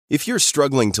If you're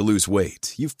struggling to lose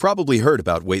weight, you've probably heard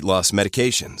about weight loss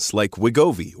medications like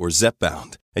Wegovy or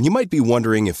Zepbound, and you might be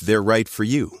wondering if they're right for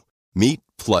you. Meet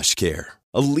PlushCare,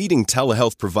 a leading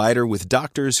telehealth provider with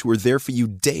doctors who are there for you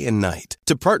day and night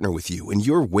to partner with you in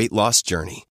your weight loss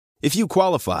journey. If you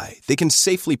qualify, they can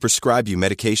safely prescribe you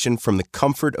medication from the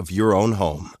comfort of your own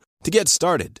home. To get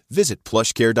started, visit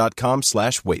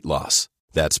plushcare.com/weightloss.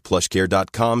 That's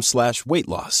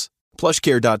plushcare.com/weightloss.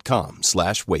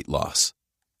 plushcare.com/weightloss.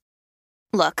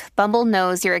 Look, Bumble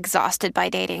knows you're exhausted by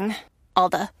dating. All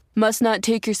the must not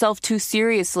take yourself too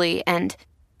seriously and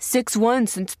 6'1"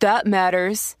 since that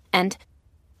matters. And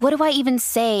what do I even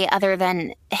say other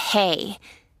than hey?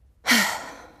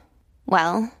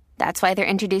 Well, that's why they're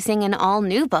introducing an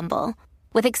all-new Bumble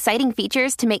with exciting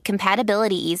features to make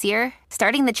compatibility easier,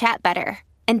 starting the chat better,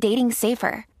 and dating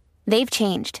safer. They've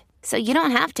changed, so you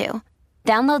don't have to.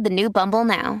 Download the new Bumble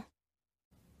now.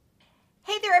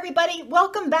 Hey there, everybody.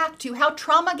 Welcome back to How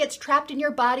Trauma Gets Trapped in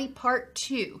Your Body, Part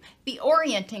 2, the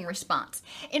orienting response.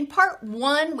 In Part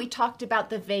 1, we talked about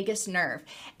the vagus nerve,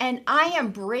 and I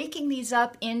am breaking these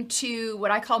up into what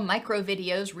I call micro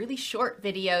videos, really short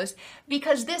videos,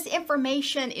 because this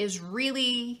information is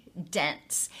really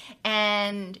dense.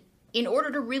 And in order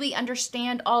to really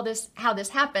understand all this, how this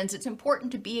happens, it's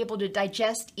important to be able to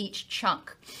digest each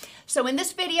chunk. So in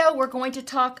this video, we're going to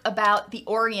talk about the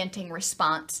orienting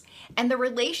response and the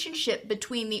relationship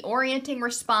between the orienting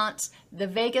response, the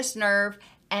vagus nerve,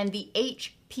 and the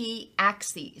HP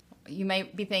axis. You may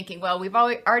be thinking, well, we've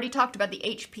already talked about the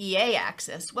HPA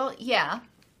axis. Well, yeah,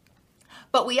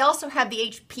 but we also have the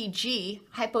HPG,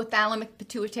 hypothalamic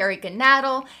pituitary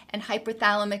gonadal, and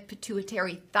hypothalamic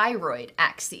pituitary thyroid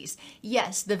axes.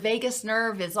 Yes, the vagus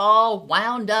nerve is all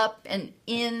wound up and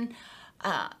in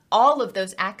all of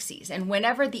those axes. And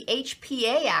whenever the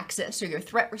HPA axis, or your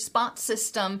threat response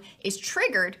system, is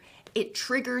triggered, it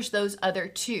triggers those other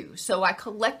two. So I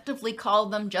collectively call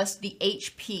them just the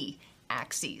HP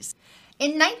axes.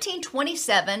 In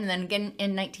 1927, and then again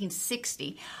in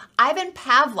 1960, Ivan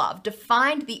Pavlov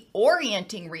defined the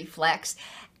orienting reflex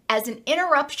as an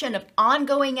interruption of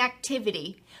ongoing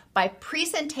activity by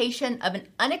presentation of an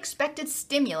unexpected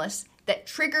stimulus that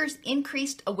triggers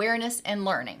increased awareness and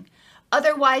learning,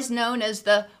 otherwise known as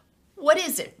the what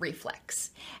is it reflex.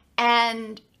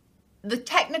 And the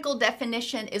technical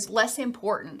definition is less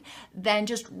important than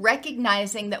just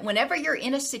recognizing that whenever you're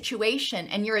in a situation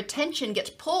and your attention gets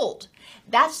pulled,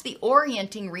 that's the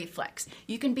orienting reflex.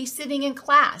 You can be sitting in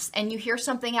class and you hear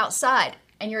something outside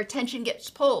and your attention gets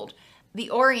pulled, the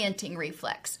orienting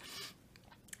reflex.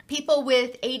 People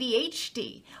with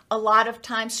ADHD a lot of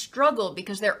times struggle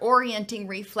because their orienting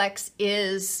reflex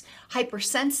is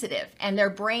hypersensitive and their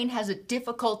brain has a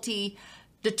difficulty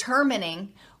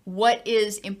determining what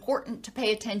is important to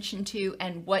pay attention to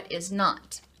and what is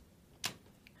not.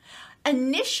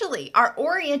 Initially, our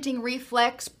orienting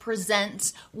reflex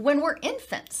presents when we're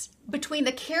infants, between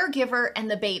the caregiver and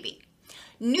the baby.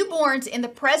 Newborns in the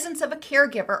presence of a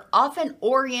caregiver often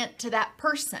orient to that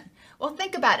person. Well,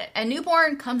 think about it. A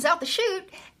newborn comes out the chute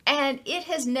and it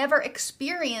has never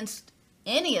experienced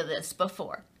any of this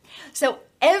before. So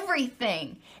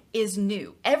everything is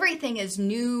new. Everything is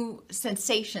new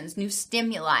sensations, new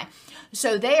stimuli.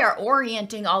 So they are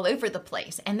orienting all over the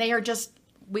place. And they are just,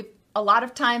 a lot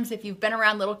of times, if you've been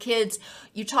around little kids,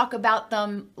 you talk about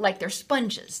them like they're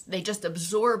sponges. They just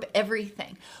absorb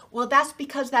everything. Well, that's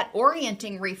because that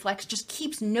orienting reflex just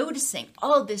keeps noticing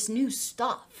all this new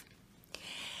stuff.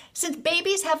 Since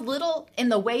babies have little in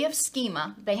the way of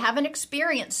schema, they haven't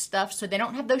experienced stuff, so they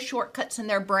don't have those shortcuts in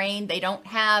their brain. They don't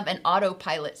have an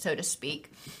autopilot, so to speak.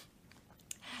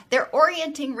 Their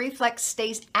orienting reflex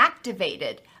stays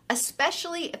activated,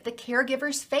 especially if the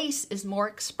caregiver's face is more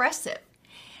expressive.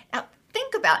 Now,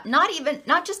 think about not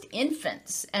just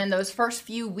infants and those first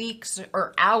few weeks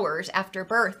or hours after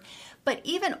birth, but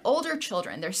even older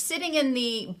children. They're sitting in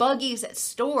the buggies at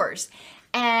stores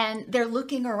and they're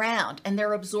looking around and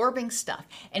they're absorbing stuff.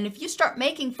 And if you start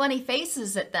making funny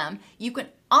faces at them, you can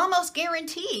almost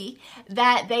guarantee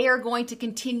that they are going to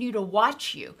continue to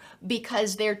watch you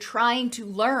because they're trying to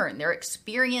learn. They're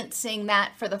experiencing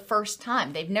that for the first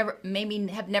time. They've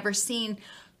never seen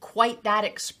quite that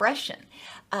expression,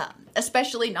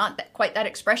 especially not quite that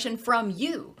expression from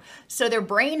you. So their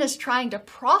brain is trying to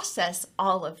process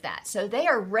all of that. So they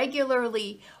are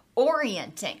regularly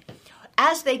orienting.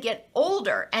 As they get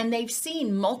older and they've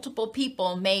seen multiple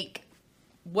people make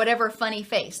whatever funny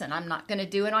face, and I'm not going to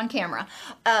do it on camera,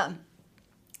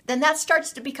 then that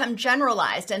starts to become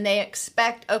generalized and they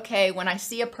expect, okay, when I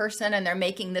see a person and they're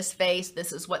making this face,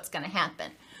 this is what's going to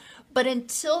happen. But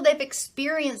until they've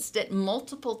experienced it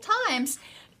multiple times,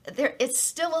 it's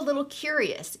still a little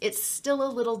curious. It's still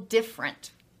a little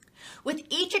different. With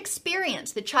each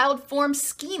experience, the child forms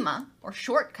schema or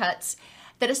shortcuts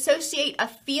that associate a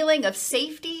feeling of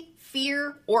safety,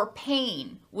 fear, or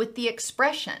pain with the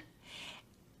expression.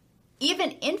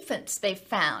 Even infants, they've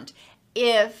found,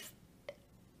 if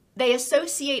they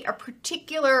associate a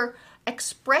particular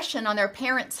expression on their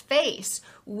parent's face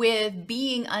with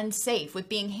being unsafe, with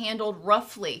being handled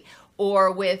roughly,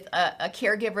 or with a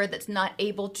caregiver that's not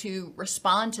able to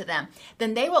respond to them,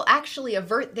 then they will actually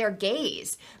avert their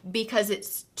gaze because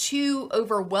it's too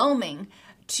overwhelming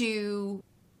to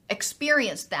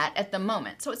experience that at the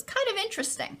moment. So it's kind of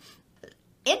interesting.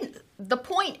 The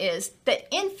point is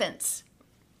that infants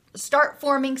start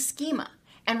forming schema.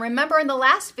 And remember in the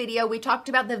last video, we talked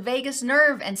about the vagus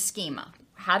nerve and schema.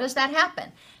 How does that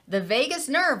happen? The vagus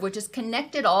nerve, which is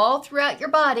connected all throughout your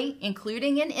body,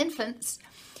 including in infants,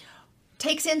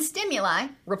 takes in stimuli,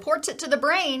 reports it to the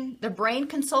brain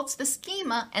consults the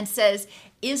schema and says,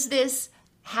 is this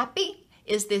happy?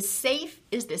 Is this safe?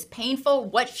 Is this painful?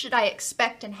 What should I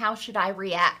expect and how should I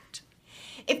react?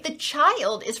 If the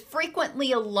child is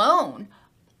frequently alone,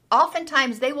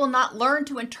 oftentimes they will not learn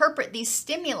to interpret these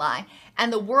stimuli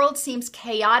and the world seems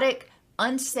chaotic,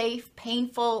 unsafe,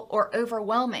 painful, or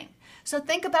overwhelming. So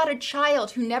think about a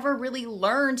child who never really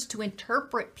learns to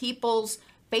interpret people's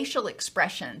facial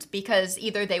expressions because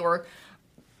either they were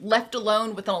left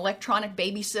alone with an electronic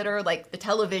babysitter like the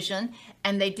television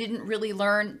and they didn't really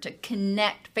learn to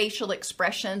connect facial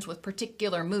expressions with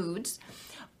particular moods,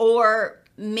 or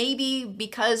maybe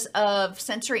because of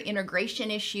sensory integration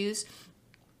issues,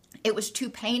 it was too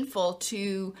painful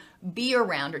to be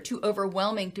around or too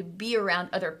overwhelming to be around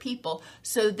other people,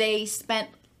 so they spent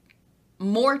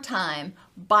more time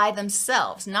by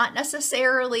themselves, not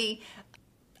necessarily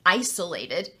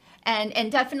isolated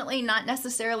and definitely not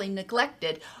necessarily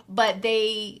neglected, but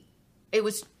it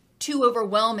was too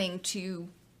overwhelming to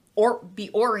be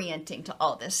orienting to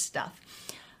all this stuff.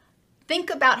 Think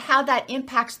about how that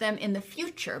impacts them in the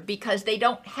future because they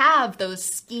don't have those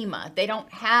schema. They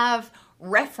don't have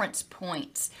reference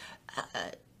points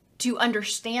to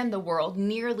understand the world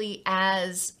nearly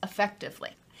as effectively.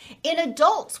 In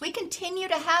adults, we continue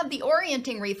to have the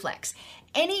orienting reflex.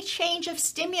 Any change of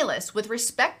stimulus with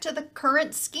respect to the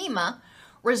current schema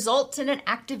results in an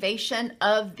activation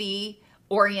of the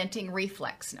orienting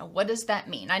reflex. Now, what does that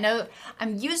mean? I know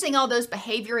I'm using all those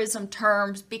behaviorism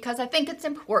terms because I think it's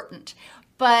important,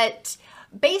 but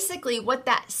basically what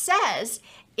that says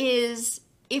is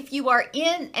if you are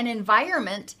in an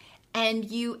environment and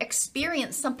you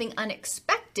experience something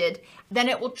unexpected, then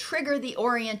it will trigger the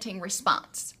orienting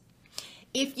response.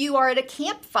 If you are at a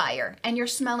campfire and you're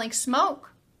smelling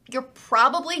smoke, you're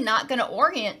probably not going to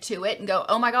orient to it and go,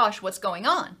 oh my gosh, what's going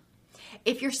on?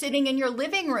 If you're sitting in your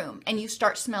living room and you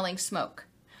start smelling smoke,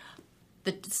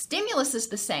 the stimulus is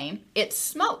the same, it's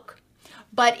smoke,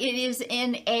 but it is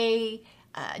in a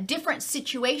different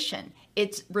situation.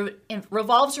 It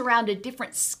revolves around a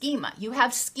different schema. You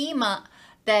have schema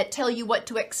that tell you what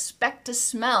to expect to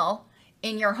smell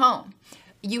in your home.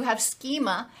 You have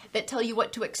schema that tell you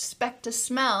what to expect to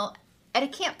smell at a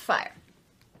campfire.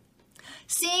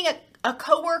 Seeing a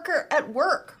coworker at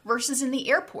work versus in the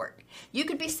airport. You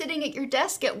could be sitting at your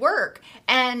desk at work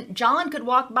and John could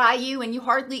walk by you and you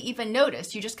hardly even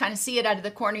notice. You just kind of see it out of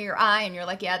the corner of your eye and you're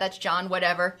like, yeah, that's John,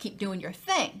 whatever, keep doing your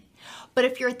thing. But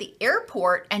if you're at the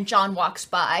airport and John walks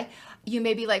by, you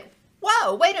may be like,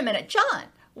 whoa, wait a minute, John,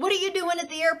 what are you doing at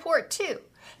the airport too?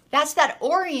 That's that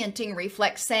orienting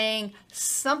reflex saying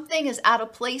something is out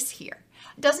of place here.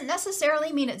 It doesn't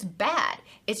necessarily mean it's bad.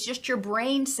 It's just your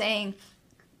brain saying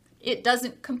it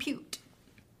doesn't compute.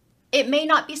 It may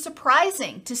not be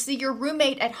surprising to see your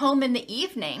roommate at home in the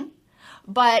evening,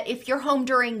 but if you're home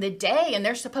during the day and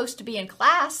they're supposed to be in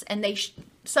class and they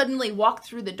suddenly walk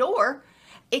through the door,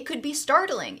 it could be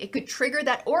startling. It could trigger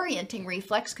that orienting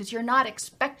reflex because you're not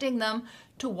expecting them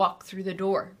to walk through the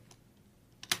door.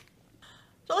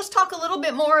 So let's talk a little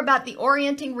bit more about the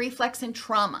orienting reflex in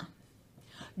trauma.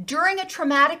 During a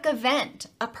traumatic event,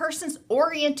 a person's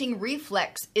orienting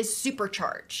reflex is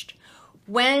supercharged.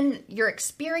 When you're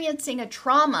experiencing a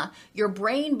trauma, your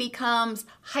brain becomes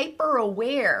hyper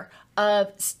aware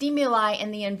of stimuli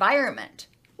in the environment,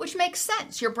 which makes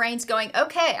sense. Your brain's going,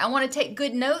 okay, I want to take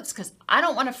good notes because I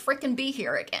don't want to frickin' be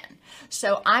here again.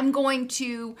 So I'm going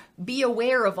to be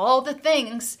aware of all the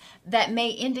things that may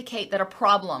indicate that a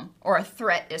problem or a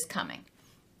threat is coming.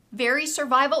 Very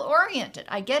survival oriented,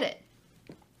 I get it.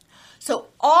 So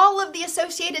all of the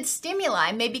associated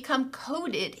stimuli may become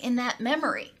coded in that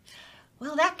memory.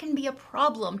 Well, that can be a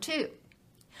problem too.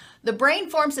 The brain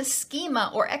forms a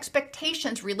schema or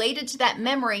expectations related to that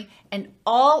memory and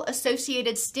all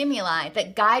associated stimuli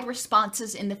that guide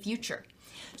responses in the future.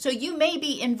 So you may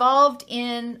be involved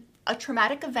in a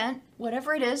traumatic event,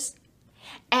 whatever it is,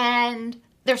 and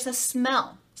there's a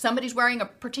smell. Somebody's wearing a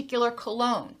particular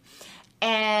cologne,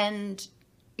 and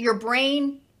your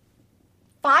brain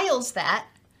files that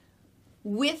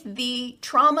with the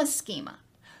trauma schema.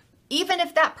 Even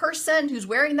if that person who's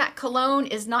wearing that cologne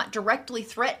is not directly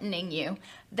threatening you,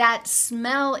 that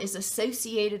smell is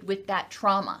associated with that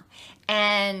trauma.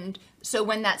 And so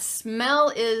when that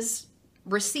smell is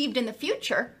received in the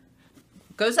future,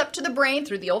 goes up to the brain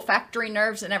through the olfactory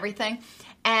nerves and everything,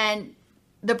 and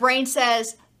the brain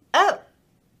says, oh,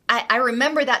 I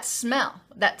remember that smell.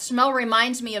 That smell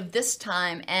reminds me of this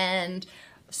time, and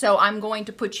so I'm going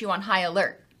to put you on high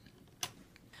alert.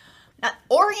 Now,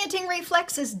 orienting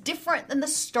reflex is different than the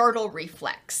startle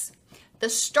reflex. The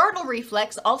startle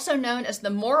reflex, also known as the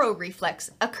Moro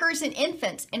reflex, occurs in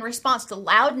infants in response to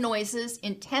loud noises,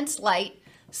 intense light,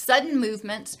 sudden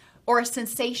movements, or a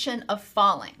sensation of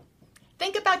falling.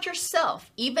 Think about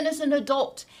yourself, even as an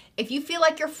adult. If you feel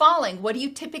like you're falling, what do you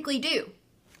typically do?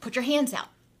 Put your hands out.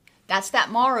 That's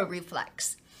that Moro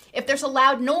reflex. If there's a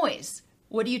loud noise,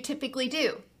 what do you typically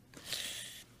do?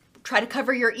 Try to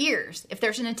cover your ears. If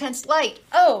there's an intense light,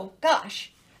 oh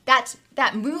gosh,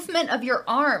 that movement of your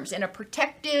arms in a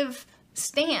protective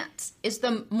stance is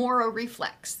the Moro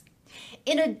reflex.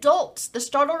 In adults, the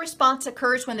startle response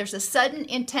occurs when there's a sudden,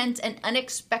 intense, and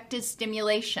unexpected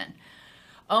stimulation.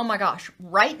 Oh my gosh,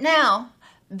 right now,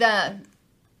 the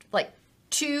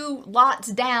 2 lots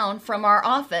down from our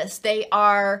office, they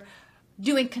are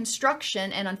doing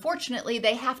construction, and unfortunately,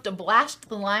 they have to blast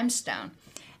the limestone.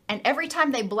 And every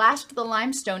time they blast the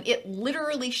limestone, it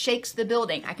literally shakes the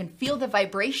building. I can feel the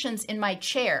vibrations in my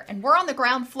chair, and we're on the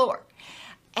ground floor.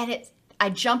 And I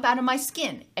jump out of my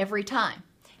skin every time.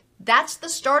 That's the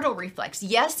startle reflex.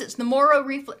 Yes, it's the Moro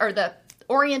reflex, or the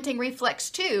orienting reflex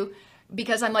too,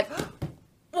 because I'm like,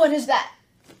 what is that?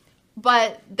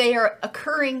 But they are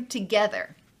occurring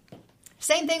together.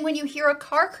 Same thing when you hear a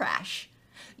car crash.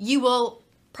 You will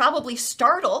probably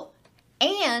startle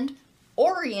and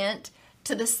orient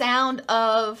to the sound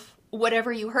of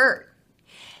whatever you heard.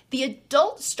 The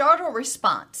adult startle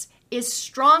response is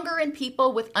stronger in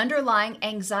people with underlying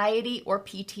anxiety or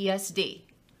PTSD.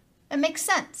 It makes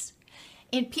sense.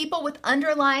 In people with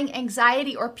underlying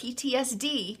anxiety or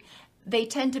PTSD, they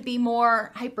tend to be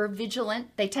more hypervigilant.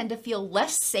 They tend to feel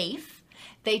less safe.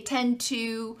 They tend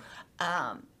to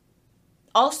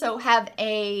also have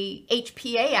a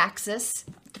HPA axis,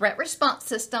 threat response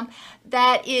system,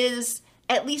 that is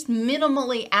at least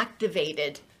minimally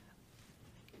activated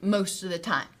most of the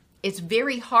time. It's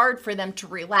very hard for them to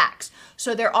relax.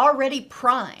 So they're already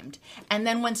primed. And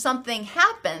then when something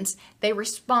happens, they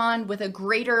respond with a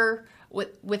greater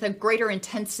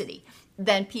intensity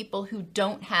than people who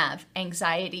don't have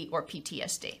anxiety or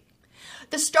PTSD.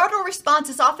 The startle response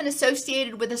is often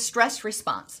associated with a stress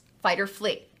response, fight or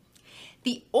flee.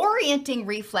 The orienting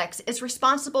reflex is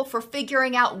responsible for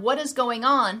figuring out what is going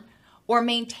on or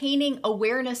maintaining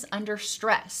awareness under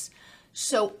stress.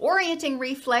 So orienting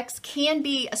reflex can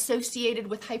be associated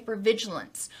with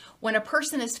hypervigilance. When a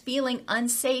person is feeling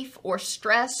unsafe or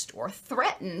stressed or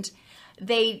threatened,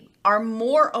 they are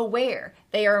more aware.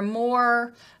 They are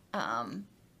more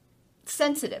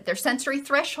sensitive. Their sensory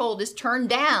threshold is turned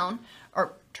down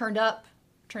or turned up,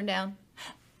 turned down.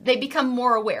 They become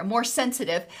more aware, more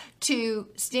sensitive to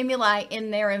stimuli in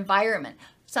their environment.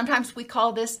 Sometimes we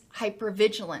call this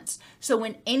hypervigilance. So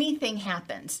when anything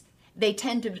happens, they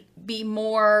tend to be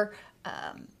more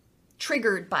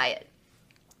triggered by it.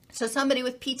 So somebody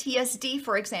with PTSD,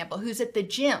 for example, who's at the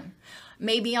gym,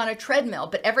 maybe on a treadmill,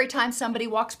 but every time somebody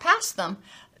walks past them,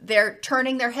 they're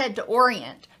turning their head to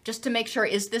orient just to make sure,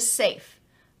 is this safe?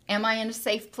 Am I in a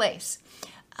safe place?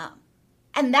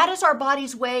 And that is our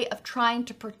body's way of trying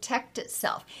to protect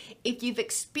itself. If you've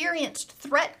experienced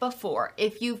threat before,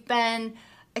 if you've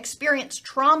experienced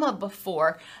trauma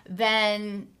before,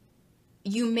 then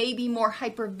you may be more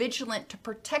hypervigilant to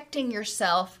protecting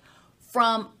yourself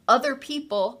from other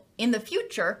people in the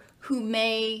future who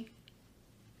may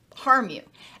harm you.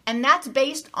 And that's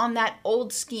based on that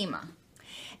old schema.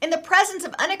 In the presence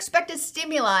of unexpected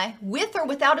stimuli, with or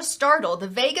without a startle, the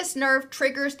vagus nerve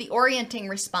triggers the orienting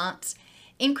response,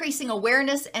 increasing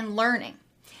awareness and learning.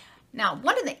 Now,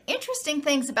 one of the interesting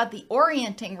things about the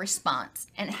orienting response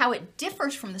and how it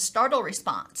differs from the startle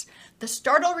response, the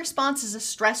startle response is a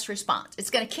stress response. It's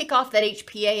going to kick off that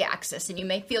HPA axis and you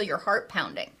may feel your heart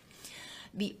pounding.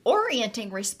 The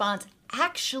orienting response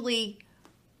actually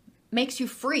makes you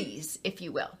freeze, if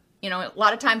you will. You know, a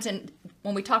lot of times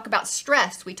when we talk about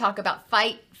stress, we talk about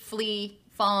fight, flee,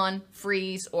 fawn,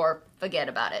 freeze, or forget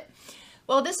about it.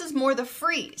 Well, this is more the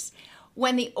freeze.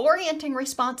 When the orienting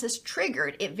response is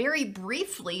triggered, it very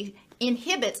briefly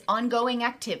inhibits ongoing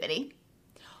activity,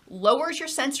 lowers your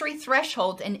sensory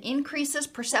threshold, and increases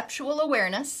perceptual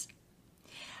awareness.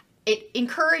 It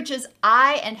encourages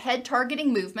eye and head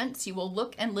targeting movements. You will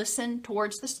look and listen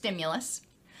towards the stimulus.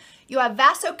 You have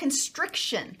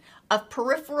vasoconstriction of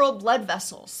peripheral blood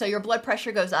vessels, so your blood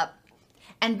pressure goes up,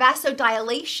 and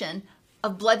vasodilation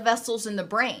of blood vessels in the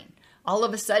brain. All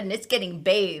of a sudden, it's getting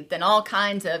bathed in all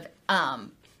kinds of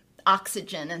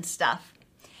oxygen and stuff.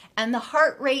 And the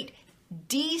heart rate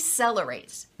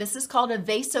decelerates. This is called a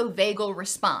vasovagal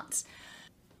response.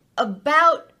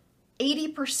 About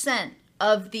 80%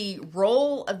 of the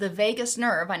role of the vagus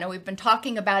nerve, I know we've been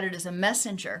talking about it as a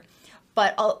messenger,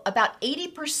 but about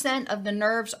 80% of the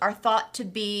nerves are thought to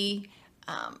be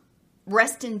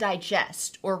rest and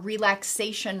digest or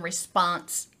relaxation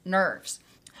response nerves.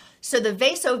 So the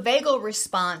vasovagal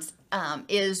response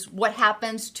is what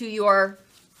happens to your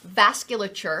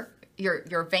vasculature,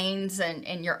 your veins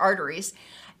and your arteries,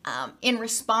 in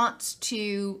response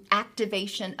to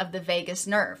activation of the vagus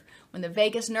nerve. When the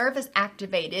vagus nerve is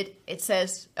activated, it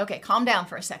says, okay, calm down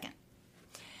for a second.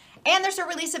 And there's a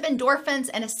release of endorphins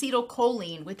and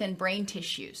acetylcholine within brain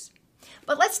tissues.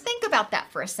 But let's think about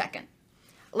that for a second.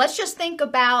 Let's just think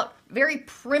about very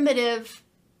primitive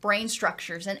brain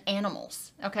structures in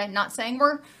animals, okay? Not saying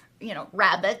we're,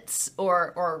 rabbits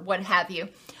or what have you.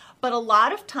 But a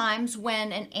lot of times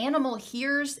when an animal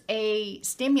hears a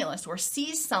stimulus or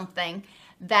sees something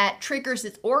that triggers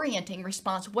its orienting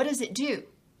response, what does it do?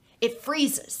 It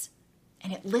freezes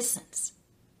and it listens.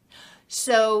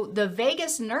 So the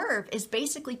vagus nerve is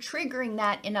basically triggering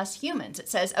that in us humans. It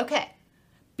says, okay,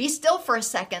 be still for a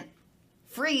second,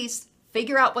 freeze,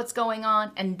 figure out what's going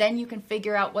on, and then you can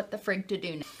figure out what the frig to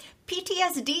do.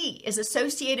 PTSD is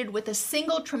associated with a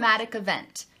single traumatic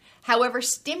event. However,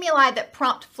 stimuli that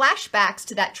prompt flashbacks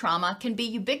to that trauma can be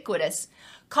ubiquitous,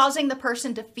 causing the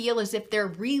person to feel as if they're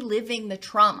reliving the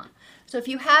trauma. So if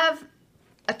you have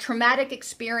a traumatic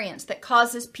experience that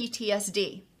causes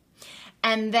PTSD,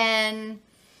 and then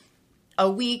a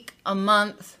week, a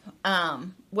month,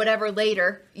 whatever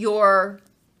later, you're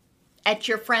at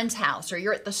your friend's house or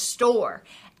you're at the store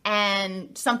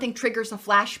and something triggers a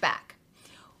flashback.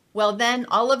 Well, then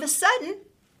all of a sudden,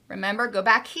 remember, go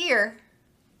back here,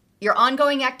 your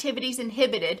ongoing activity's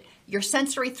inhibited, your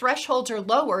sensory thresholds are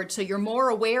lowered, so you're more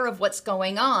aware of what's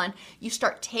going on. You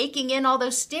start taking in all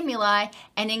those stimuli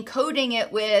and encoding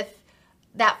it with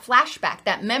that flashback,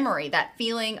 that memory, that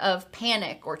feeling of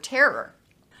panic or terror.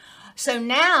 So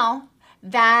now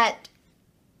that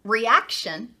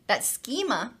reaction, that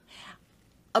schema,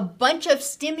 a bunch of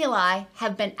stimuli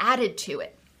have been added to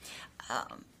it.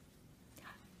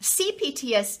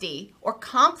 CPTSD or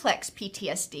complex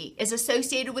PTSD is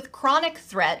associated with chronic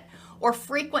threat or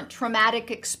frequent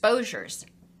traumatic exposures.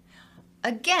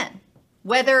 Again,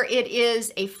 whether it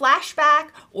is a flashback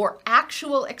or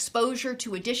actual exposure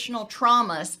to additional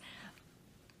traumas,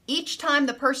 each time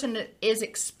the person is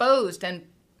exposed and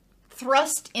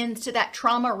thrust into that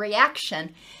trauma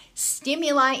reaction,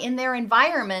 stimuli in their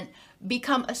environment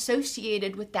become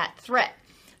associated with that threat.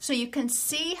 So you can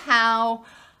see how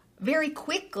very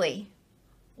quickly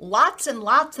lots and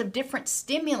lots of different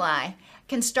stimuli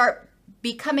can start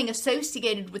becoming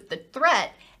associated with the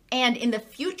threat, and in the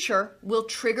future will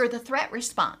trigger the threat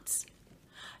response.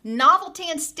 Novelty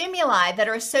and stimuli that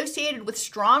are associated with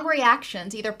strong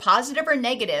reactions, either positive or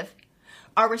negative,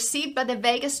 are received by the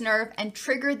vagus nerve and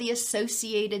trigger the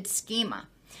associated schema.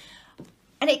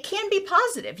 And it can be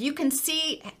positive. You can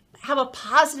have a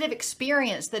positive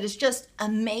experience that is just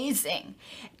amazing.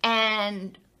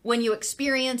 And when you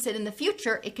experience it in the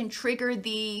future, it can trigger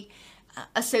the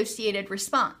associated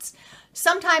response.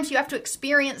 Sometimes you have to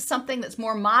experience something that's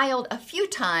more mild a few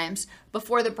times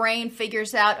before the brain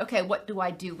figures out, okay, what do I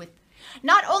do with?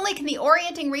 Not only can the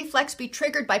orienting reflex be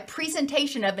triggered by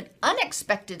presentation of an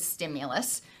unexpected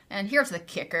stimulus, and here's the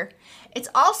kicker, it's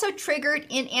also triggered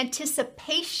in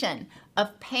anticipation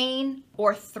of pain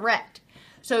or threat.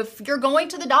 So if you're going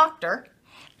to the doctor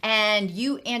and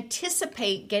you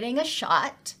anticipate getting a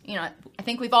shot, I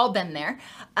think we've all been there,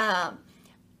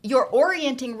 your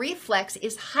orienting reflex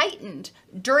is heightened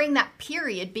during that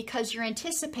period because you're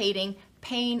anticipating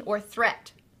pain or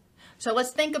threat. So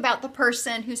let's think about the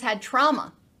person who's had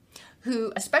trauma,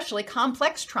 who, especially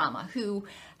complex trauma, who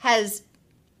has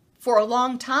for a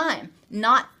long time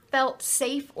not felt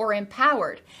safe or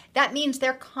empowered. That means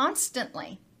they're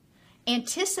constantly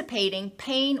anticipating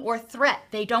pain or threat.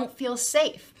 They don't feel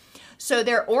safe. So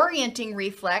their orienting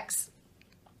reflex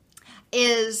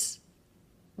is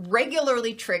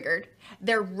regularly triggered.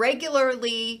 They're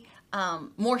regularly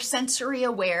more sensory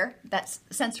aware. That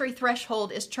sensory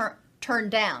threshold is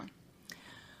turned down.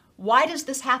 Why does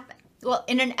this happen? Well,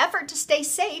 in an effort to stay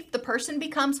safe, the person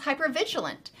becomes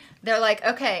hypervigilant. They're like,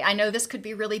 okay, I know this could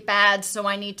be really bad, so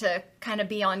I need to kind of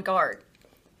be on guard.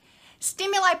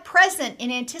 Stimuli present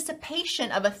in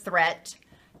anticipation of a threat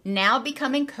now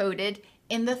become encoded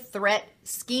in the threat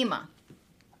schema.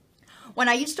 When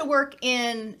I used to work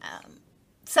in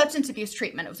substance abuse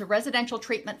treatment, it was a residential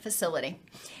treatment facility,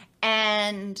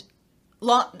 and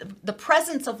the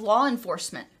presence of law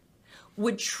enforcement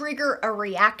would trigger a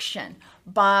reaction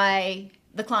by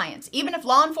the clients. Even if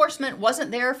law enforcement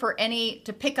wasn't there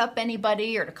to pick up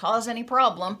anybody or to cause any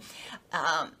problem,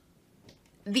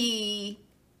 the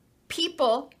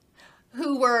people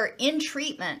who were in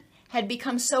treatment had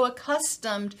become so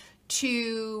accustomed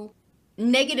to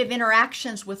negative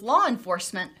interactions with law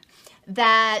enforcement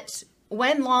that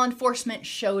when law enforcement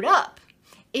showed up,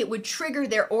 it would trigger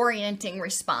their orienting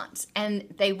response,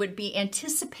 and they would be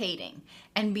anticipating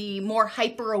and be more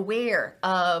hyper aware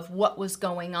of what was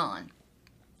going on.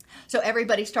 So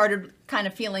everybody started kind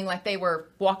of feeling like they were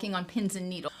walking on pins and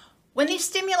needles. When these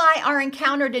stimuli are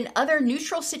encountered in other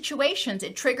neutral situations,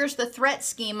 it triggers the threat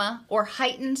schema or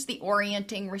heightens the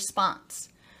orienting response.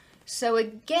 So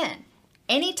again,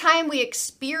 anytime we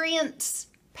experience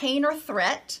pain or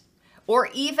threat, or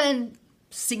even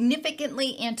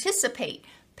significantly anticipate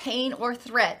pain or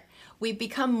threat, we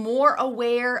become more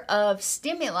aware of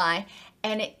stimuli,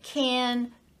 and it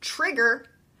can trigger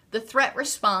the threat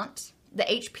response, the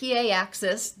HPA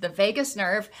axis, the vagus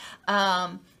nerve,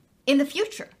 in the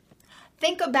future.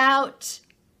 Think about,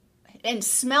 and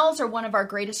smells are one of our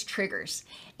greatest triggers.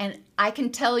 And I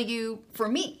can tell you, for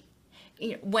me,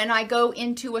 when I go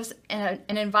into an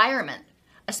environment,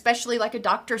 especially like a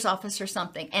doctor's office or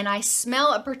something, and I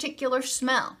smell a particular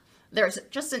smell, there's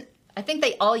just I think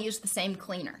they all use the same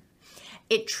cleaner.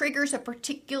 It triggers a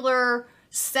particular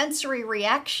sensory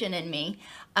reaction in me,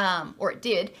 or it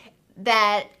did,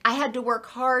 that I had to work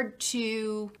hard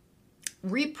to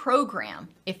reprogram,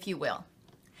 if you will.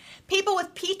 People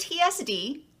with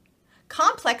PTSD,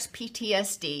 complex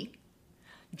PTSD,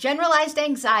 generalized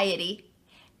anxiety,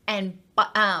 and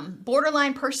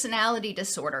borderline personality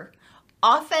disorder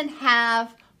often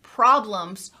have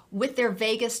problems with their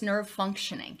vagus nerve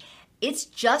functioning. It's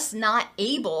just not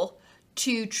able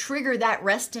to trigger that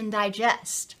rest and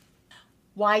digest.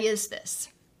 Why is this?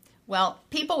 Well,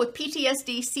 people with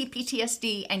PTSD,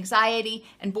 CPTSD, anxiety,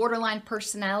 and borderline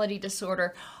personality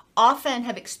disorder often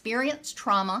have experienced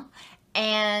trauma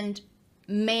and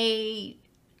may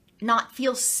not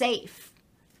feel safe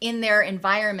in their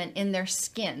environment, in their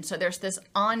skin. So there's this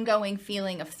ongoing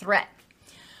feeling of threat.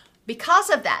 Because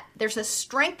of that, there's a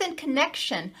strengthened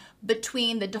connection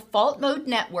between the default mode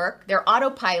network, their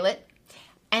autopilot,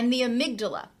 and the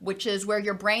amygdala, which is where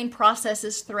your brain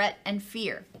processes threat and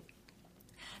fear.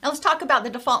 Now let's talk about the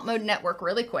default mode network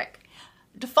really quick.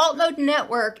 Default mode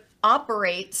network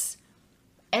operates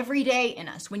every day in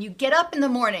us. When you get up in the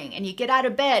morning and you get out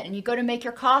of bed and you go to make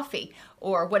your coffee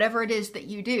or whatever it is that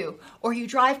you do, or you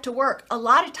drive to work, a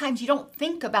lot of times you don't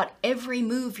think about every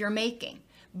move you're making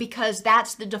because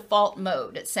that's the default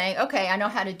mode. It's saying, okay, I know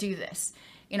how to do this.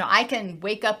 I can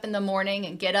wake up in the morning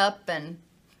and get up and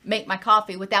make my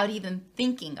coffee without even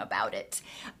thinking about it.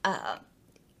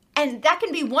 And that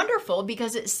can be wonderful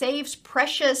because it saves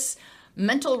precious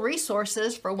mental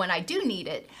resources for when I do need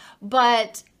it.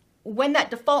 But when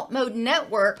that default mode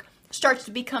network starts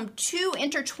to become too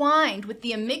intertwined with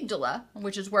the amygdala,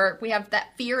 which is where we have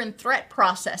that fear and threat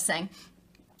processing,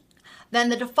 then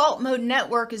the default mode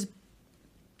network is,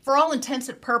 for all intents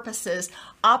and purposes,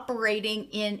 operating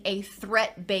in a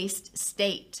threat-based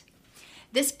state.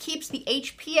 This keeps the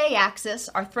HPA axis,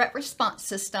 our threat response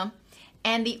system,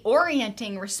 and the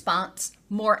orienting response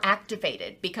more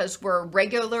activated because we're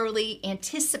regularly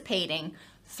anticipating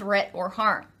threat or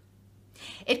harm.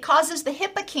 It causes the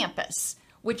hippocampus,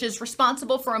 which is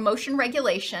responsible for emotion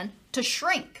regulation, to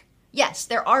shrink. Yes,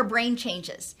 there are brain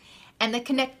changes. And the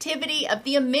connectivity of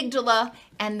the amygdala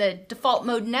and the default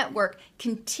mode network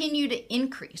continue to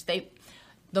increase.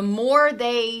 The more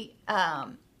they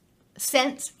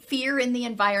sense fear in the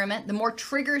environment, the more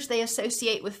triggers they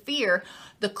associate with fear,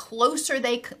 the closer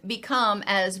they become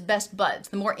as best buds,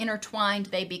 the more intertwined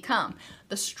they become,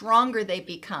 the stronger they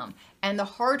become, and the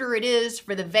harder it is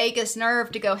for the vagus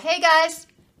nerve to go, hey guys,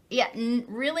 yeah,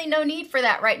 really no need for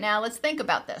that right now. Let's think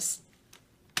about this.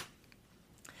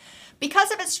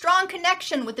 Because of its strong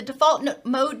connection with the default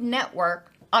mode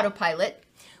network, autopilot,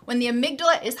 When the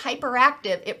amygdala is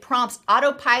hyperactive, it prompts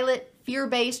autopilot,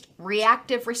 fear-based,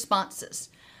 reactive responses.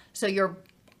 So you're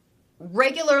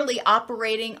regularly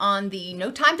operating on the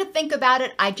no time to think about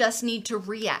it, I just need to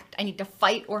react. I need to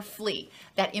fight or flee,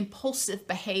 that impulsive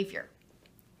behavior.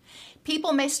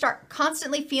 People may start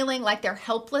constantly feeling like they're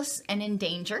helpless and in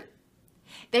danger.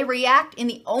 They react in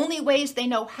the only ways they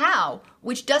know how,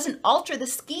 which doesn't alter the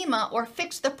schema or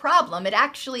fix the problem. It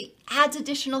actually adds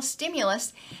additional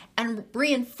stimulus and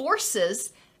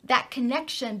reinforces that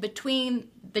connection between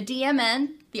the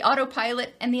DMN, the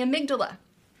autopilot, and the amygdala.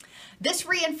 This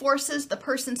reinforces the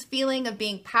person's feeling of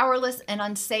being powerless and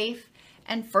unsafe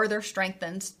and further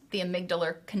strengthens the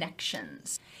amygdalar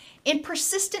connections. In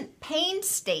persistent pain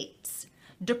states,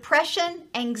 depression,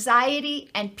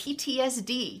 anxiety, and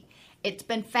PTSD, it's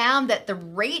been found that the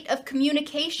rate of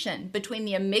communication between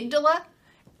the amygdala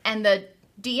and the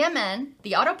DMN,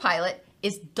 the autopilot,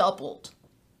 is doubled.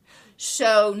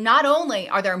 So not only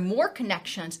are there more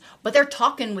connections, but they're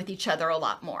talking with each other a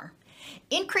lot more.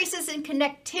 Increases in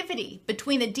connectivity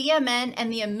between the DMN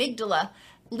and the amygdala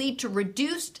lead to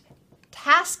reduced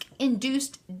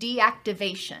task-induced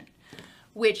deactivation,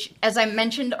 which, as I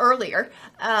mentioned earlier,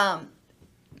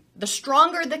 the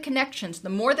stronger the connections, the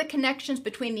more the connections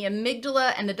between the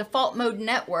amygdala and the default mode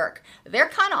network, they're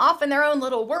kind of off in their own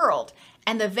little world.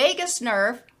 And the vagus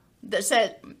nerve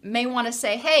that may want to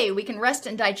say, hey, we can rest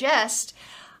and digest,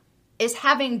 is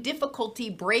having difficulty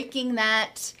breaking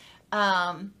that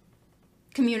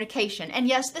communication. And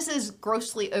yes, this is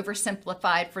grossly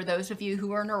oversimplified for those of you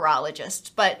who are neurologists,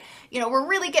 but we're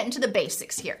really getting to the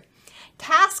basics here.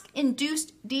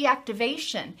 Task-induced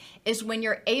deactivation is when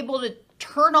you're able to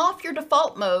turn off your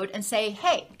default mode and say,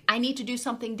 hey, I need to do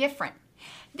something different.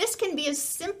 This can be as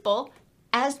simple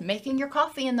as making your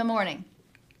coffee in the morning.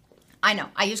 I know,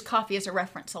 I use coffee as a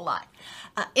reference a lot.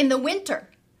 In the winter,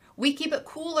 we keep it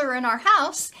cooler in our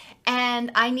house,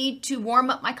 and I need to warm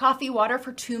up my coffee water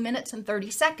for 2 minutes and 30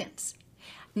 seconds.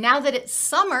 Now that it's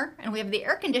summer and we have the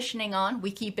air conditioning on,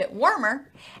 we keep it warmer,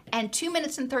 and 2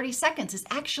 minutes and 30 seconds is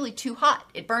actually too hot.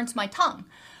 It burns my tongue.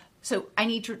 So I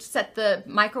need to set the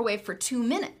microwave for 2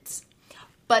 minutes.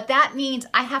 But that means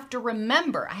I have to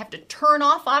remember, I have to turn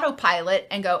off autopilot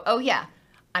and go, oh yeah,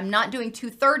 I'm not doing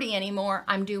 2:30 anymore,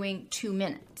 I'm doing 2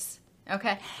 minutes.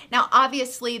 Okay. Now,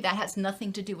 obviously, that has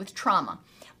nothing to do with trauma,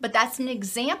 but that's an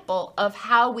example of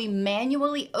how we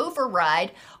manually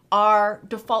override our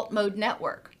default mode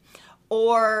network.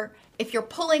 Or if you're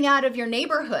pulling out of your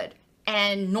neighborhood,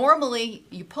 and normally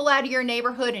you pull out of your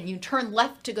neighborhood and you turn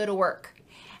left to go to work,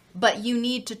 but you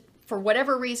need to, for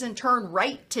whatever reason, turn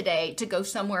right today to go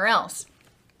somewhere else.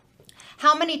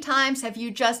 How many times have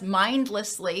you just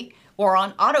mindlessly or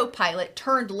on autopilot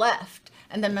turned left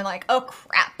and then been like, oh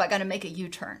crap, I got to make a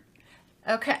U-turn?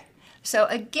 Okay, so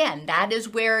again, that is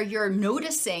where you're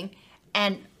noticing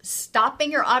and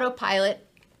stopping your autopilot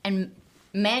and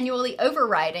manually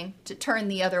overriding to turn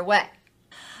the other way.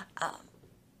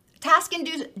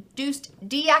 Task-induced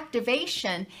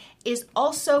deactivation is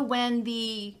also when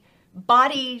the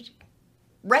body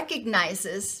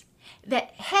recognizes that,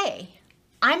 hey,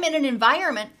 I'm in an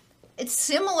environment, it's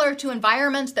similar to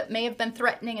environments that may have been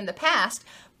threatening in the past,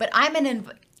 but I'm in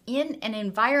an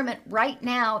environment right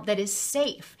now that is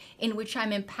safe, in which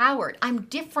I'm empowered. I'm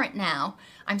different now.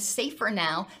 I'm safer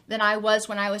now than I was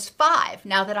when I was 5,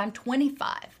 now that I'm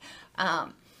 25.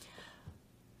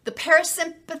 The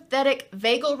parasympathetic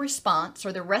vagal response,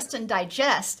 or the rest and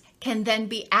digest, can then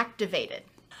be activated.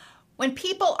 When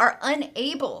people are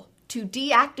unable to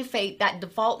deactivate that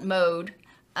default mode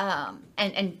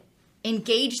and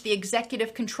engage the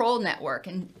executive control network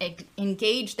and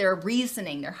engage their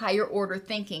reasoning, their higher order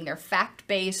thinking, their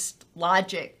fact-based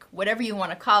logic, whatever you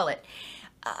want to call it,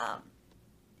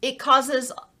 it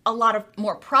causes a lot of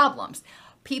more problems.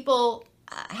 People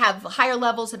have higher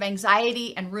levels of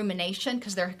anxiety and rumination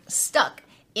because they're stuck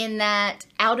in that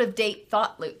out-of-date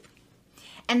thought loop.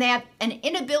 And they have an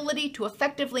inability to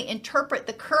effectively interpret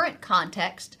the current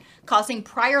context, causing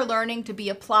prior learning to be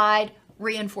applied,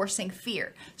 reinforcing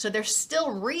fear. So they're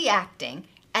still reacting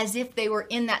as if they were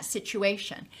in that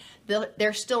situation.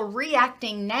 They're still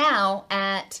reacting now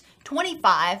at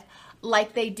 25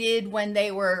 like they did when they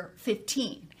were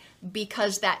 15,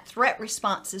 because that threat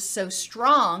response is so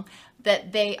strong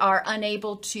that they are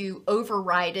unable to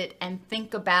override it and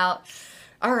think about,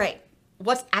 all right,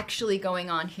 what's actually going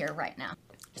on here right now?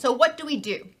 So what do we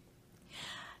do?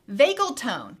 Vagal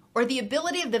tone, or the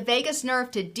ability of the vagus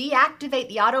nerve to deactivate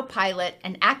the autopilot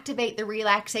and activate the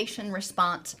relaxation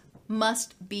response,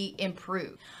 must be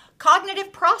improved.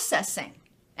 Cognitive processing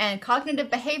and cognitive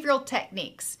behavioral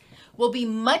techniques will be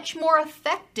much more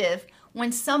effective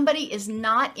when somebody is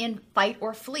not in fight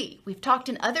or flee. We've talked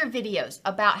in other videos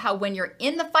about how when you're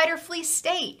in the fight or flee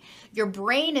state, your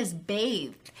brain is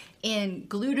bathed in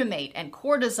glutamate and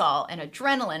cortisol and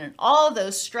adrenaline and all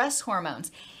those stress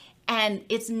hormones. And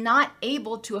it's not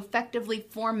able to effectively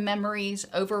form memories,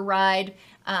 override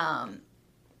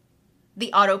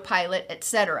the autopilot,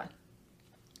 etc.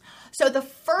 So the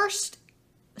first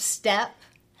step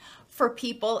for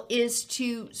people is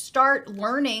to start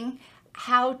learning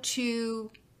how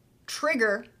to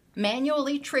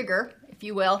manually trigger, if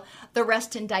you will, the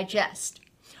rest and digest.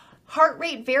 Heart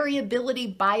rate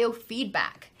variability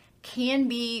biofeedback can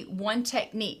be one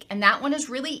technique, and that one is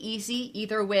really easy,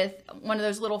 either with one of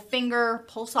those little finger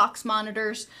pulse ox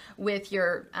monitors with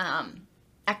your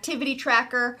activity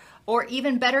tracker, or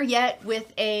even better yet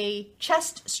with a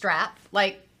chest strap,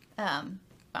 like,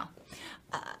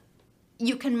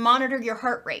 you can monitor your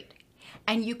heart rate,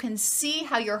 and you can see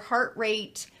how your heart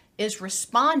rate is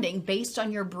responding based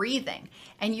on your breathing.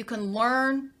 And you can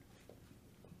learn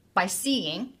by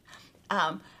seeing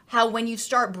how when you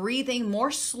start breathing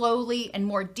more slowly and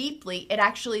more deeply, it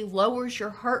actually lowers your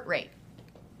heart rate.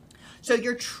 So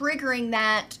you're triggering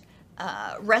that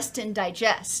rest and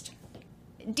digest.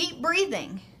 Deep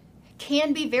breathing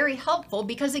can be very helpful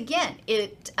because, again,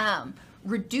 it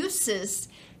reduces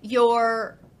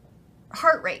your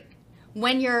heart rate.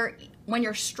 When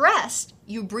you're stressed,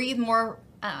 you breathe more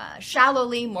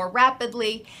shallowly, more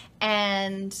rapidly,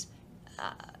 and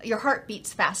your heart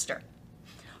beats faster.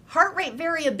 Heart rate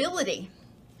variability.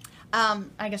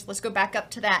 I guess let's go back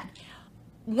up to that.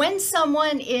 When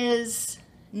someone is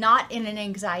not in an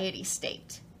anxiety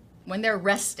state, when they're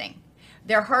resting,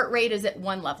 their heart rate is at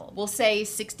one level. We'll say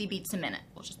 60 beats a minute.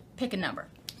 We'll just pick a number.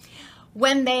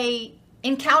 When they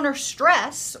encounter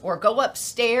stress or go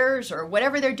upstairs or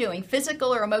whatever they're doing,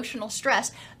 physical or emotional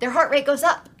stress, their heart rate goes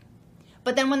up.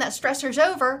 But then when that stressor's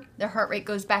over, their heart rate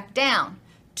goes back down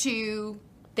to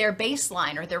their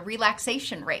baseline or their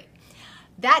relaxation rate.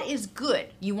 That is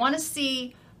good. You want to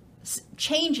see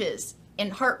changes in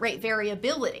heart rate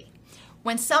variability.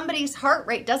 When somebody's heart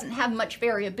rate doesn't have much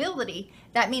variability,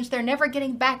 that means they're never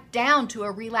getting back down to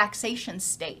a relaxation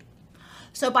state.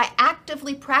 So by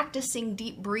actively practicing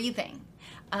deep breathing,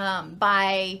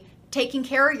 by taking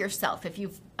care of yourself, if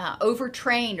you've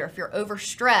overtrained or if you're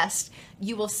overstressed,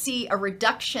 you will see a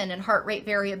reduction in heart rate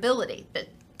variability that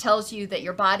tells you that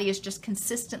your body is just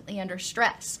consistently under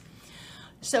stress.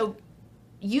 So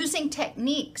using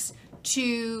techniques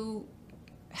to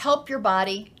help your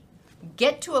body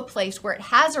get to a place where it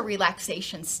has a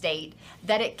relaxation state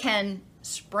that it can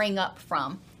spring up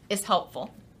from is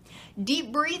helpful.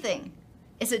 Deep breathing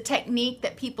is a technique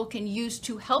that people can use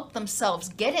to help themselves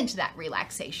get into that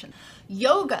relaxation.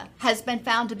 Yoga has been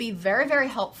found to be very, very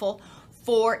helpful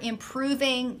for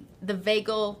improving the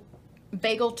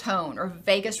vagal tone or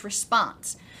vagus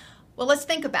response. Well, let's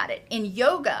think about it. In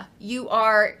yoga, you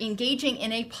are engaging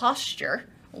in a posture,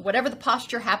 whatever the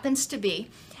posture happens to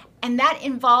be, and that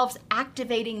involves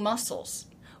activating muscles.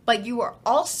 But you are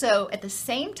also at the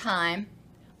same time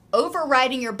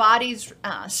overriding your body's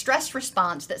stress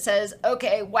response that says,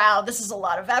 okay, wow, this is a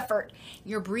lot of effort.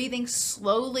 You're breathing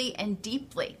slowly and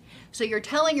deeply. So you're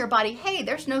telling your body, hey,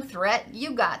 there's no threat.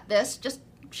 You got this. Just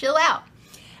chill out.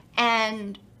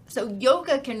 And so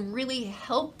yoga can really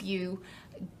help you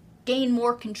gain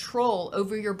more control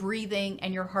over your breathing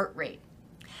and your heart rate.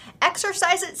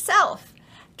 Exercise itself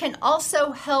can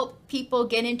also help people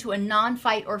get into a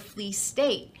non-fight or flee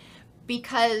state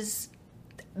because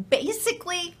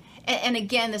basically, and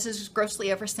again, this is grossly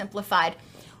oversimplified,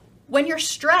 when you're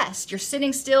stressed, you're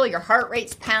sitting still, your heart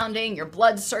rate's pounding, your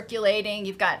blood's circulating,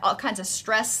 you've got all kinds of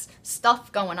stress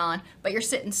stuff going on, but you're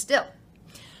sitting still.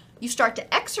 You start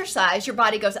to exercise, your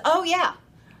body goes, oh yeah,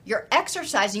 you're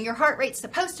exercising, your heart rate's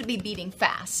supposed to be beating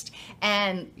fast,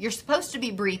 and you're supposed to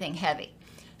be breathing heavy.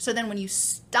 So then when you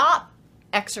stop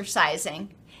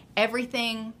exercising,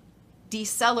 everything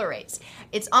decelerates.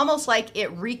 It's almost like it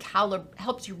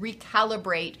helps you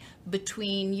recalibrate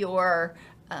between your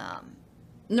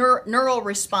neural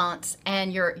response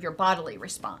and your bodily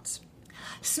response.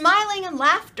 Smiling and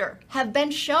laughter have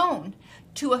been shown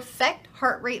to affect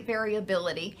heart rate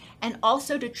variability and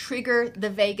also to trigger the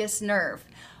vagus nerve.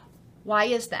 Why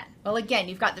is that? Well, again,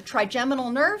 you've got the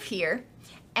trigeminal nerve here,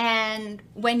 and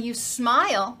when you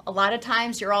smile, a lot of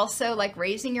times you're also like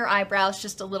raising your eyebrows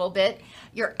just a little bit.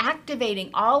 You're activating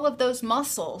all of those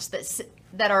muscles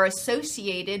that are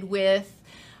associated with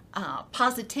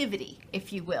positivity,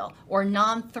 if you will, or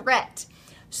non-threat.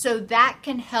 So that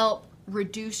can help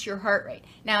reduce your heart rate.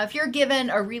 Now, if you're given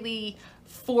a really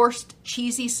forced,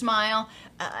 cheesy smile,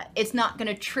 it's not going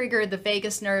to trigger the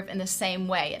vagus nerve in the same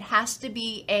way. It has to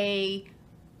be a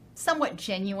somewhat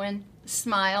genuine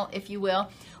smile, if you will,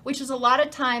 which is a lot of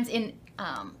times in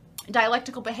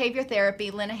dialectical behavior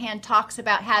therapy. Linehan talks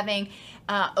about having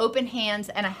open hands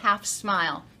and a half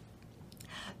smile,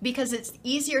 because it's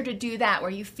easier to do that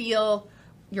where you feel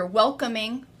you're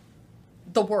welcoming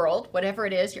the world, whatever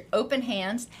it is, your open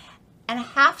hands, and a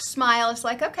half smile is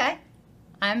like, okay,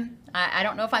 I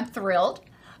don't know if I'm thrilled,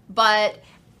 but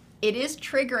it is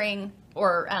triggering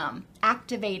or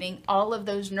activating all of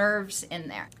those nerves in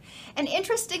there. And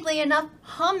interestingly enough,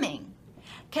 humming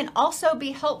can also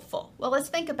be helpful. Well, let's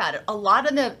think about it. A lot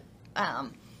of the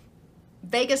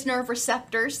vagus nerve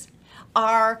receptors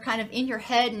are kind of in your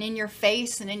head and in your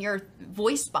face and in your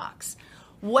voice box.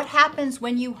 What happens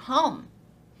when you hum?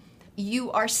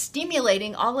 You are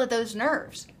stimulating all of those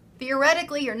nerves.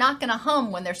 Theoretically, you're not going to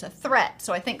hum when there's a threat.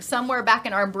 So I think somewhere back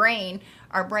in our brain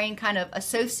kind of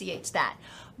associates that.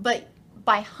 But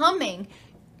by humming,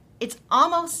 it's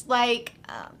almost like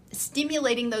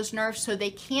stimulating those nerves so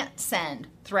they can't send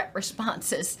threat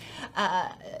responses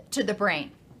to the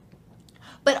brain.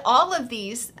 But all of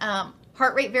these,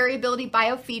 heart rate variability,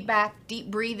 biofeedback,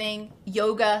 deep breathing,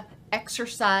 yoga,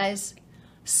 exercise,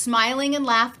 smiling and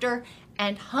laughter,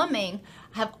 and humming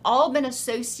have all been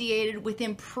associated with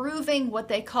improving what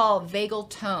they call vagal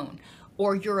tone,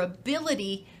 or your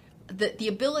ability, the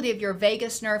ability of your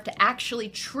vagus nerve to actually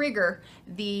trigger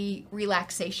the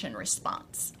relaxation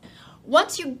response.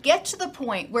 Once you get to the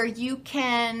point where you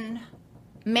can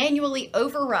manually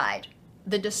override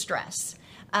the distress,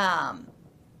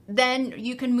 then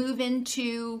you can move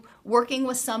into working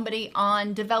with somebody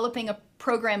on developing a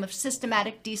program of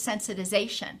systematic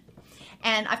desensitization.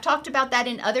 And I've talked about that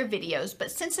in other videos, but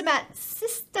systematic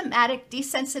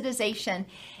desensitization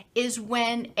is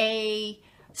when a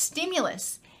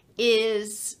stimulus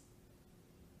is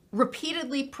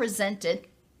repeatedly presented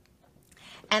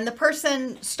and the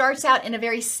person starts out in a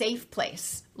very safe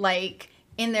place, like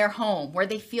in their home where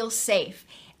they feel safe,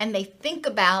 and they think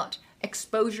about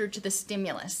exposure to the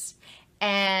stimulus,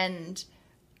 and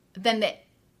then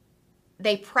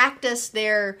they practice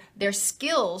their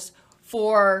skills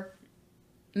for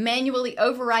manually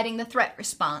overriding the threat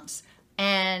response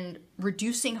and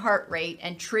reducing heart rate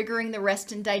and triggering the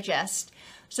rest and digest.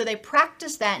 So they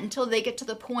practice that until they get to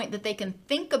the point that they can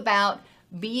think about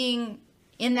being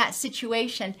in that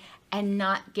situation and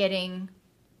not getting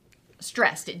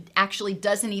stressed. It actually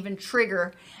doesn't even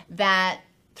trigger that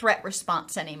threat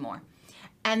response anymore.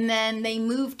 And then they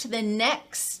move to the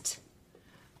next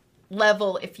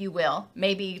level, if you will.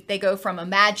 Maybe they go from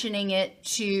imagining it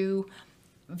to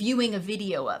viewing a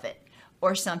video of it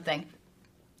or something.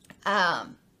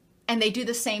 And they do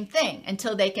the same thing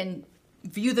until they can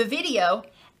view the video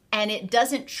and it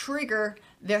doesn't trigger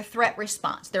their threat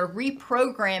response. They're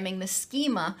reprogramming the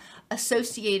schema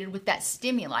associated with that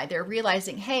stimuli. They're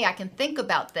realizing, hey, I can think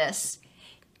about this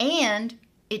and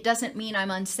it doesn't mean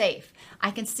I'm unsafe.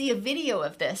 I can see a video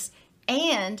of this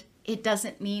and it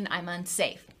doesn't mean I'm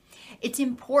unsafe. It's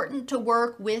important to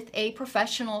work with a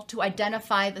professional to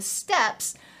identify the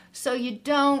steps so you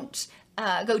don't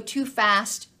go too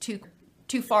fast,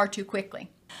 too far, too quickly.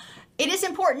 It is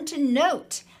important to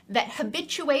note that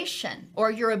habituation,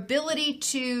 or your ability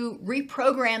to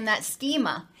reprogram that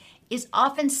schema, is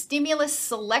often stimulus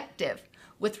selective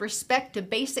with respect to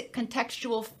basic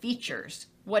contextual features.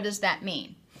 What does that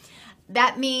mean?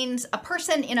 That means a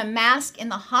person in a mask in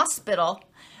the hospital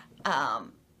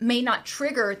may not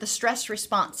trigger the stress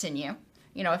response in you.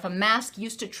 You know, if a mask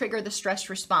used to trigger the stress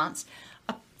response,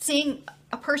 seeing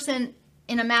a person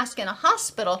in a mask in a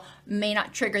hospital may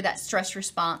not trigger that stress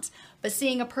response. But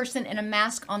seeing a person in a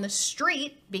mask on the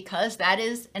street, because that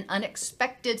is an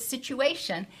unexpected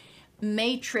situation,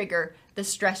 may trigger the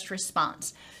stress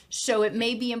response. So it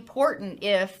may be important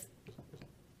if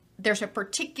there's a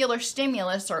particular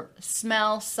stimulus or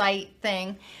smell, sight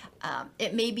thing,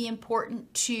 it may be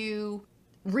important to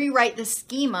rewrite the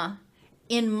schema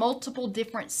in multiple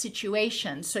different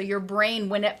situations. So your brain,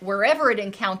 wherever it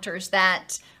encounters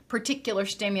that particular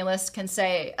stimulus, can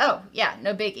say, oh yeah,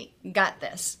 no biggie, got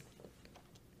this.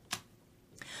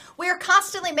 We are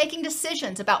constantly making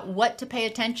decisions about what to pay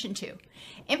attention to.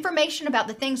 Information about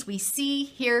the things we see,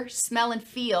 hear, smell, and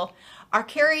feel are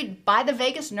carried by the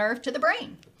vagus nerve to the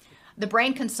brain. The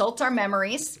brain consults our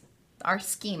memories, our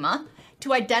schema,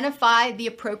 to identify the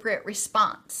appropriate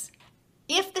response.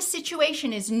 If the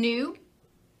situation is new,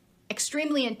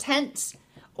 extremely intense,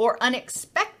 or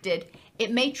unexpected,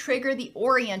 it may trigger the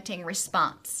orienting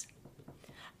response.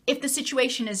 If the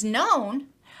situation is known,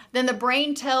 then the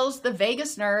brain tells the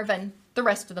vagus nerve and the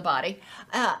rest of the body,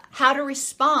 how to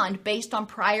respond based on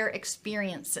prior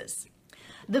experiences.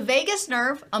 The vagus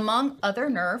nerve, among other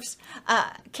nerves,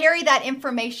 carry that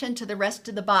information to the rest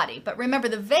of the body. But remember,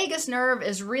 the vagus nerve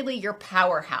is really your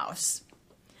powerhouse.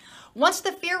 Once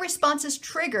the fear response is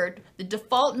triggered, the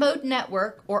default mode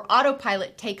network or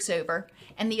autopilot takes over,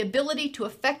 and the ability to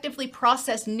effectively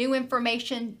process new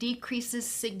information decreases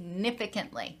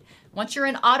significantly. Once you're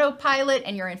in autopilot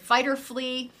and you're in fight or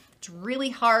flee, it's really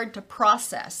hard to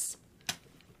process.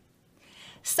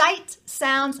 Sights,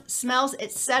 sounds, smells,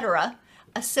 etc.,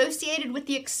 associated with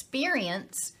the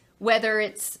experience, whether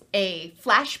it's a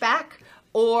flashback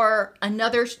or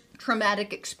another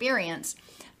traumatic experience,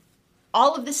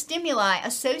 all of the stimuli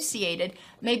associated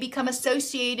may become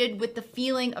associated with the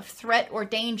feeling of threat or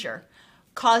danger,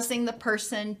 causing the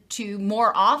person to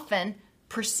more often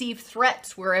perceive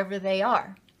threats wherever they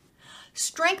are.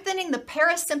 Strengthening the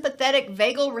parasympathetic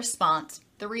vagal response,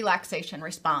 the relaxation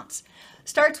response,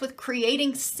 starts with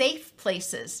creating safe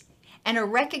places and a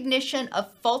recognition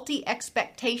of faulty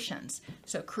expectations.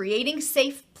 So creating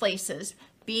safe places,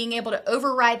 being able to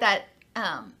override that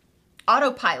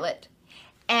autopilot,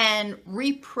 and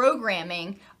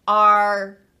reprogramming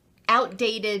our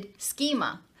outdated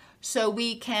schema so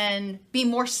we can be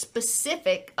more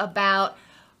specific about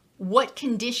what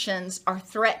conditions are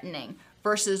threatening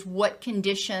versus what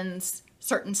conditions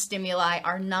certain stimuli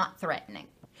are not threatening.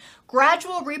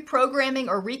 Gradual reprogramming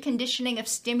or reconditioning of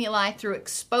stimuli through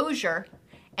exposure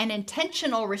and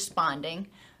intentional responding,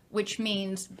 which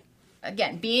means,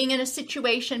 again, being in a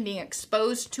situation, being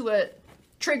exposed to a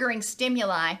triggering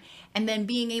stimuli, and then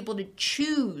being able to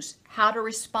choose how to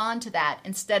respond to that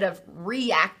instead of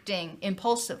reacting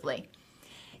impulsively,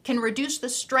 can reduce the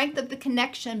strength of the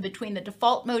connection between the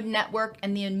default mode network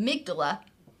and the amygdala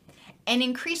and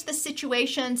increase the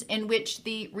situations in which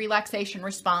the relaxation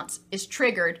response is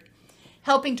triggered,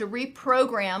 helping to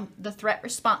reprogram the threat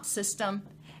response system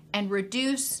and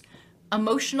reduce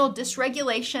emotional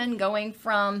dysregulation, going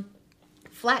from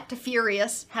flat to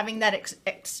furious, having that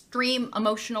extreme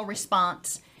emotional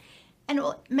response. And it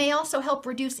may also help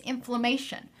reduce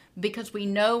inflammation, because we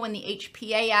know when the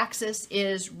HPA axis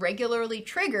is regularly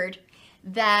triggered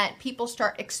that people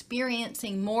start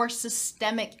experiencing more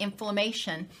systemic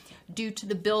inflammation due to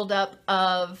the buildup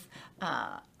of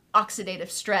oxidative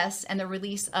stress and the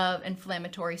release of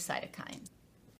inflammatory cytokines.